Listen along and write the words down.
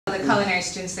The culinary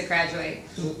students that graduate,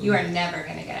 you are never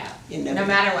going to get out, no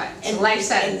matter what. It's and, a life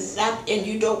sentence. And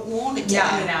you don't want to get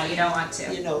out. No, you don't want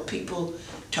to. You know, people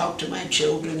talk to my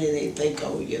children and they think,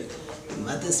 oh, your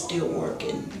mother's still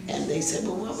working. And they say,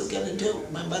 well, what are we going to do?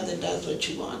 My mother does what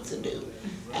she wants to do.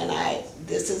 And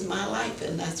this is my life,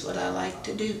 and that's what I like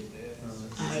to do.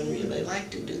 I really like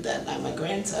to do that. Now, my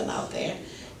grandson out there,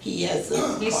 he has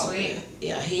a... He's sweet.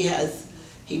 Yeah,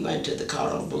 he went to the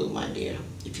Cordon Bleu, my dear,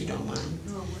 if you don't mind.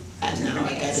 And now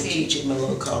I got to teach him a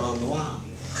little Cordon Noir,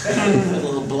 a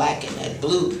little black and that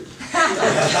blue.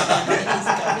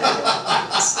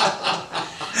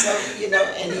 So, you know,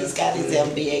 and he's got his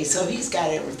MBA, so he's got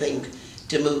everything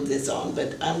to move this on.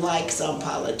 But unlike some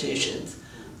politicians,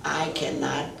 I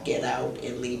cannot get out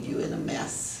and leave you in a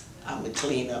mess. I'm going to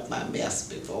clean up my mess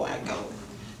before I go,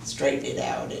 straighten it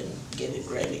out and get it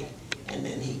ready, and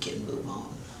then he can move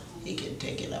on. He can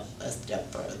take it up a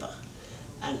step further,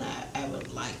 and I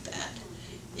would like that.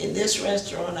 In this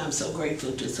restaurant, I'm so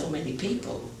grateful to so many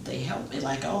people. They helped me,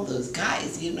 like all those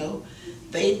guys, you know.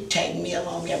 They tagged me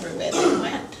along everywhere they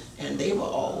went, and they were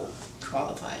all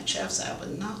qualified chefs. I was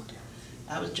not.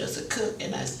 I was just a cook,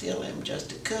 and I still am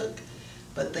just a cook.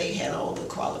 But they had all the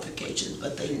qualifications,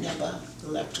 but they never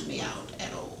left me out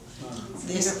at all.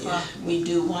 We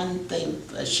do one thing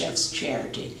for Chef's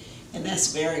Charity, and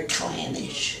that's very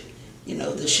clannish. You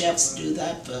know, the chefs do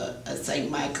that for a St.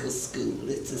 Michael's school.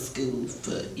 It's a school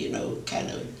for, you know, kind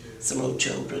of slow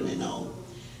children and all.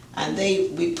 And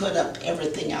we put up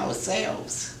everything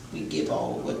ourselves. We give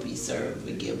all what we serve.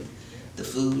 We give the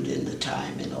food and the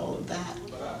time and all of that.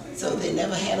 So they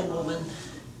never had a woman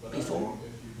before.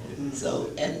 So,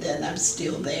 and then I'm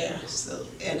still there. So,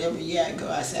 and every year I go,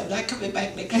 I say, I'm not coming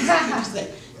back next year. People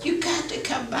say, you got to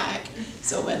come back.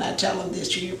 So when I tell them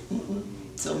this year,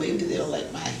 so maybe they'll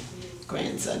let my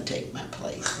grandson take my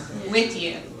place. With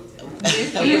you.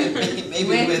 Maybe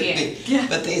with me. Yeah.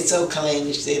 But they're so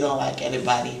clannish, they don't like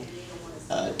anybody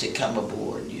to come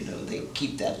aboard. You know, they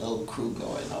keep that little crew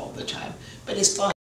going all the time. But it's fun.